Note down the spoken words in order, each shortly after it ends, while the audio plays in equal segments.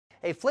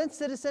A Flint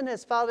citizen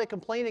has filed a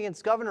complaint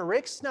against Governor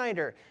Rick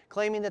Snyder,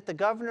 claiming that the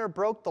governor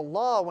broke the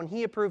law when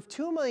he approved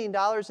 $2 million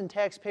in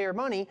taxpayer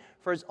money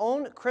for his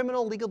own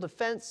criminal legal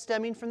defense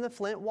stemming from the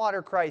Flint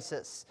water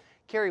crisis.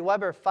 Carrie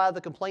Weber filed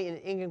the complaint in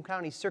Ingham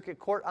County Circuit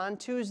Court on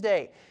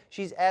Tuesday.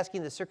 She's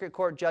asking the circuit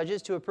court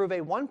judges to approve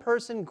a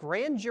one-person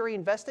grand jury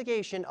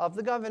investigation of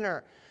the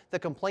governor. The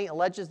complaint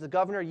alleges the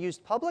governor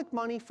used public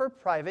money for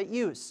private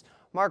use.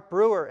 Mark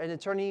Brewer, an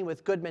attorney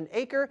with Goodman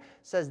Acre,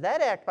 says that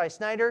act by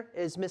Snyder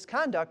is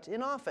misconduct in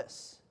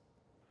office.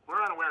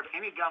 We're unaware of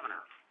any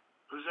governor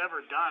who's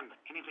ever done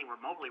anything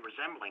remotely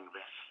resembling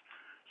this.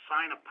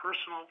 Sign a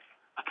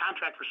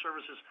contract for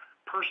services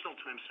personal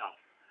to himself,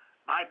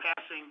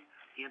 bypassing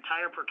the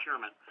entire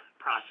procurement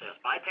process,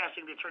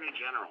 bypassing the Attorney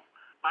General,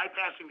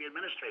 bypassing the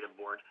administrative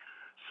board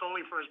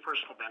solely for his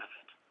personal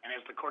benefit. And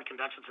as the court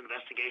conducts its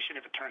investigation,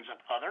 if it turns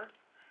up other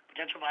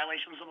potential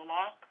violations of the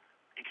law,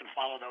 it can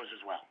follow those as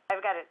well.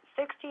 I've got a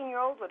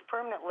 16-year-old with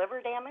permanent liver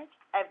damage.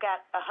 I've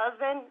got a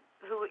husband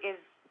who is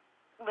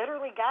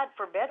literally, God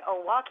forbid, a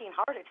walking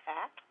heart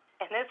attack.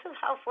 And this is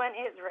how Flint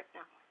is right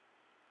now.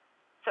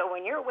 So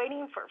when you're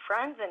waiting for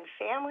friends and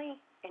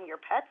family and your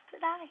pets to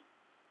die,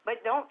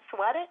 but don't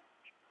sweat it,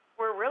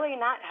 we're really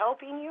not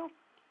helping you,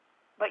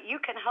 but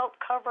you can help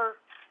cover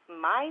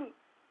my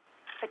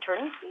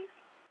attorney fees.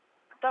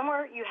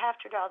 Somewhere you have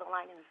to draw the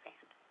line in the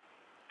sand.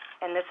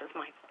 And this is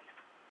my point.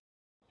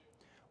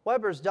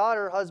 Weber's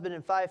daughter, husband,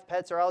 and 5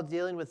 pets are all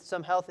dealing with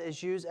some health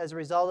issues as a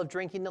result of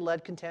drinking the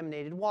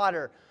lead-contaminated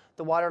water.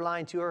 The water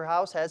line to her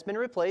house has been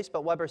replaced,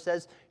 but Weber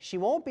says she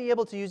won't be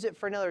able to use it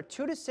for another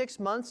 2 to 6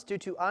 months due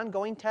to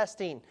ongoing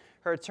testing.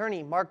 Her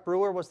attorney, Mark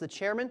Brewer, was the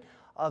chairman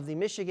of the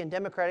Michigan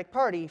Democratic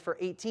Party for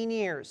 18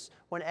 years.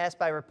 When asked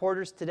by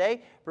reporters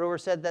today, Brewer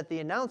said that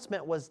the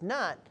announcement was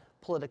not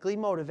politically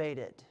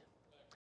motivated.